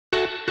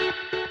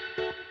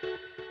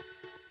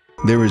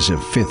There is a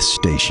fifth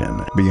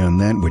station,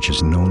 beyond that which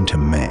is known to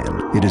man.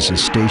 It is a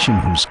station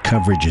whose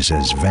coverage is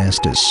as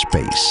vast as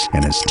space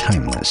and as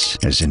timeless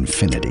as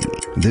infinity.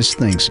 This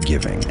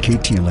Thanksgiving,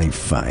 KTLA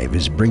 5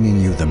 is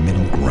bringing you the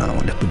middle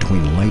ground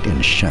between light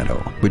and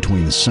shadow,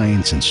 between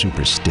science and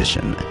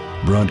superstition.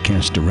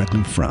 Broadcast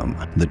directly from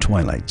the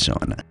Twilight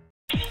Zone.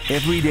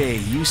 Every day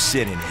you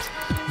sit in it.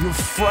 You're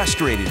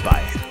frustrated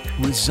by it,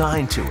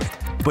 resigned to it.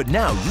 But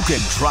now you can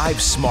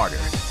drive smarter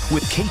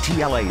with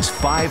KTLA's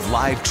 5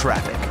 Live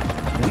Traffic.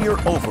 We're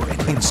over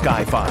it in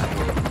Sky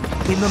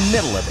 5. In the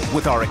middle of it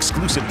with our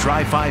exclusive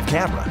Drive 5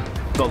 camera.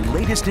 The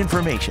latest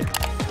information,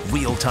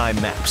 real-time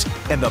maps,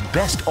 and the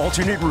best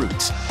alternate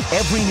routes.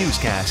 Every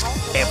newscast,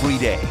 every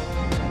day.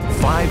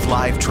 5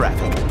 Live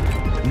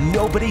Traffic.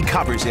 Nobody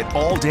covers it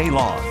all day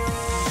long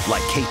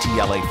like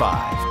KTLA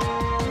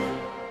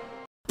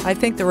 5. I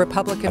think the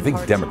Republican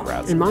Party...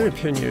 Democrats. In my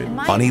opinion.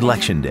 On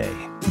Election Day,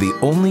 the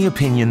only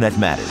opinion that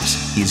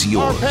matters is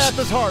yours. Our path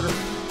is harder,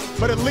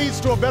 but it leads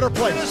to a better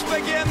place. Let us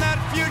begin that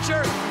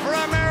future for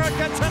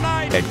America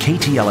tonight. At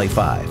KTLA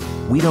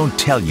 5, we don't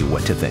tell you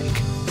what to think.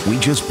 We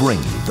just bring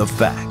you the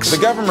facts.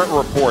 The government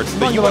reports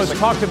the U.S.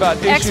 talked about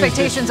issues.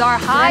 Expectations are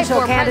high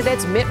for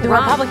candidates. The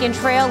Republican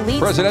trail leads.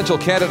 Presidential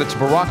candidates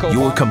Barack Obama.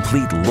 Your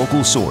complete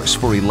local source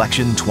for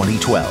election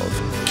 2012.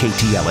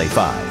 KTLA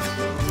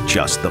 5.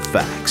 Just the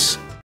facts.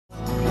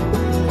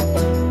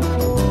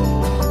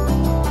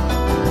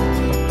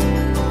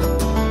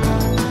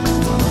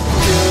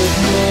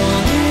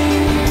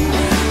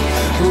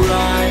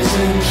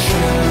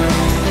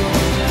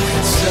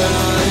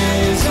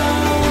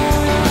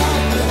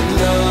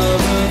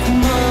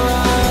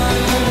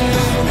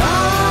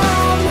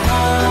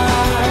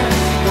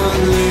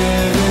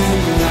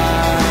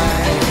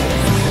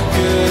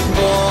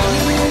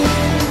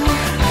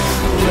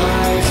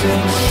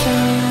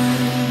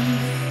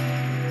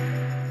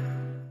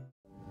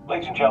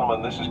 Ladies and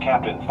gentlemen, this is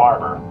Captain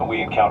Farber.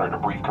 We encountered a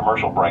brief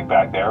commercial break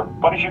back there,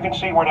 but as you can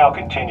see, we're now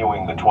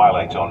continuing the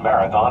Twilight Zone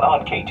Marathon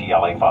on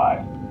KTLA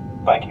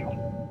 5. Thank you.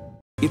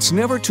 It's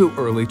never too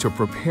early to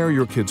prepare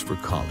your kids for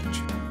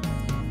college.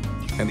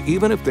 And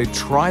even if they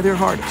try their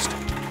hardest,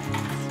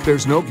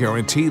 there's no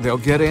guarantee they'll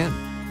get in.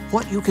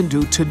 What you can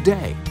do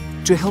today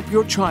to help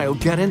your child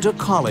get into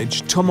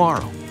college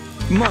tomorrow.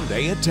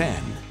 Monday at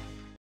 10.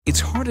 It's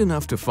hard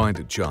enough to find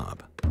a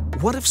job.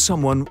 What if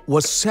someone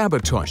was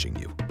sabotaging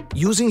you?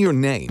 Using your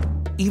name,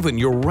 even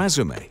your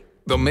resume.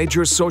 The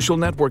major social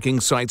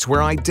networking sites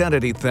where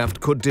identity theft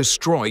could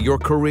destroy your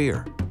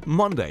career.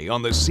 Monday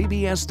on the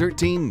CBS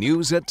 13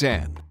 News at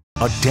 10.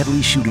 A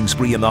deadly shooting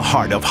spree in the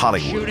heart of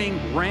Hollywood.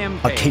 Shooting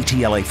rampage. A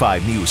KTLA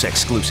 5 News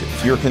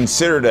exclusive. You're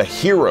considered a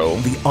hero.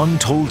 The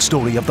untold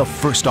story of the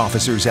first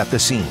officers at the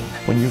scene.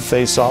 When you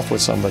face off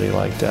with somebody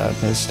like that,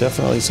 it's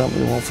definitely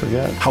something you won't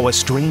forget. How a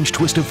strange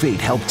twist of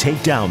fate helped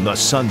take down the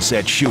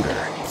Sunset Shooter.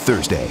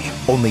 Thursday,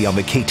 only on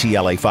the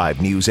KTLA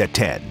 5 News at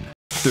 10.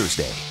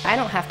 Thursday. I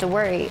don't have to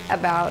worry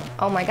about,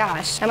 oh my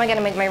gosh, am I going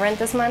to make my rent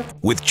this month?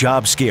 With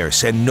jobs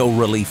scarce and no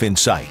relief in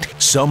sight,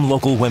 some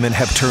local women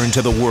have turned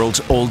to the world's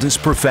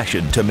oldest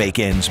profession to make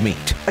ends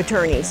meet.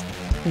 Attorneys,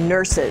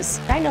 nurses.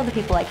 I know the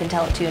people I can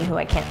tell it to and who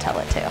I can't tell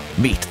it to.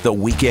 Meet the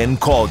Weekend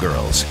Call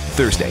Girls.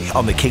 Thursday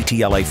on the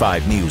KTLA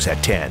 5 News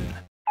at 10.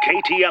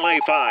 KTLA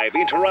 5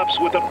 interrupts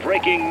with a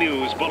breaking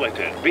news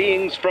bulletin.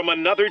 Beings from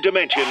another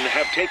dimension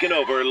have taken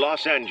over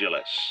Los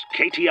Angeles.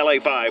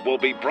 KTLA 5 will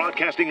be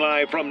broadcasting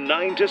live from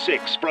 9 to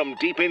 6 from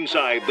deep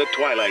inside the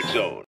Twilight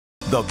Zone.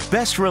 The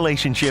best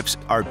relationships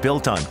are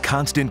built on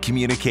constant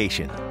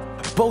communication.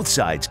 Both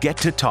sides get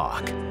to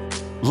talk,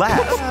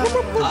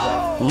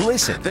 laugh,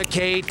 listen. The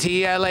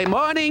KTLA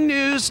Morning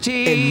News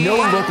Team. And no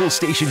local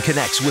station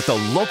connects with the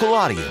local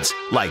audience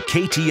like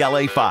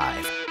KTLA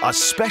 5. A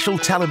special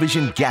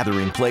television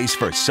gathering place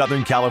for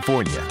Southern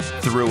California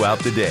throughout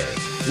the day,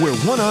 where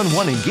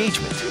one-on-one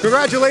engagement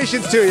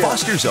Congratulations to you.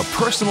 fosters a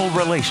personal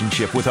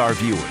relationship with our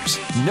viewers.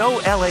 No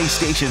LA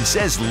station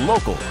says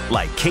local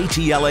like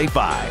KTLA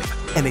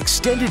 5. An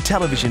extended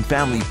television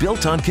family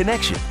built on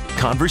connection,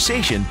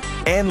 conversation,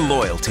 and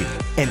loyalty.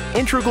 An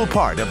integral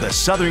part of the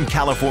Southern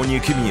California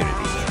community.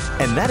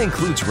 And that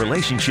includes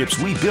relationships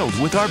we build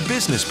with our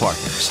business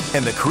partners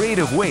and the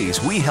creative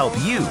ways we help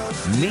you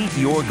meet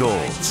your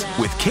goals.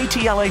 With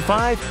KTLA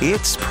 5,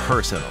 it's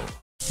personal.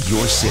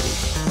 Your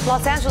city.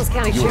 Los Angeles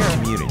County Your Sheriff.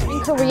 community. In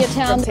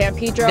Koreatown. San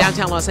Pedro.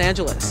 Downtown Los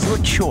Angeles. Your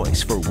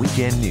choice for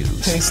weekend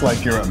news. Tastes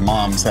like you're at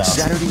mom's house.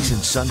 Saturdays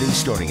and Sundays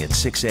starting at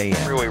 6 a.m.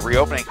 Freeway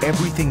reopening.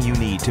 Everything you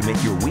need to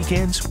make your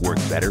weekends work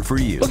better for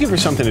you. Looking for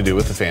something to do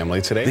with the family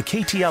today? The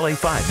KTLA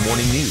 5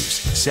 Morning News.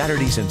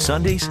 Saturdays and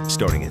Sundays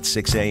starting at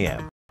 6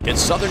 a.m. It's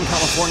Southern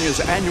California's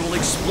annual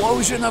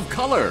explosion of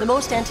color. The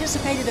most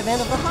anticipated event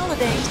of the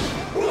holidays.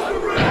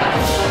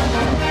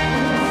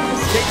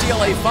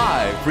 KTLA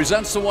 5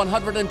 presents the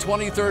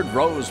 123rd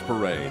Rose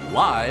Parade,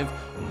 live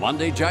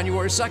Monday,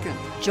 January 2nd.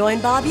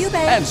 Join Bob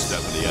Eubanks and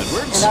Stephanie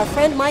Edwards. And our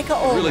friend Micah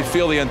Olin. Really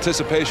feel the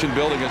anticipation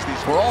building as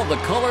these... For all the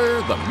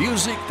color, the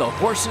music, the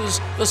horses,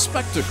 the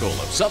spectacle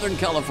of Southern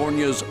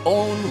California's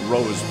own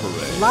Rose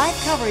Parade. Live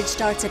coverage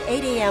starts at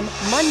 8 a.m.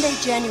 Monday,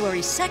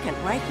 January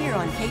 2nd, right here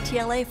on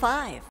KTLA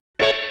 5.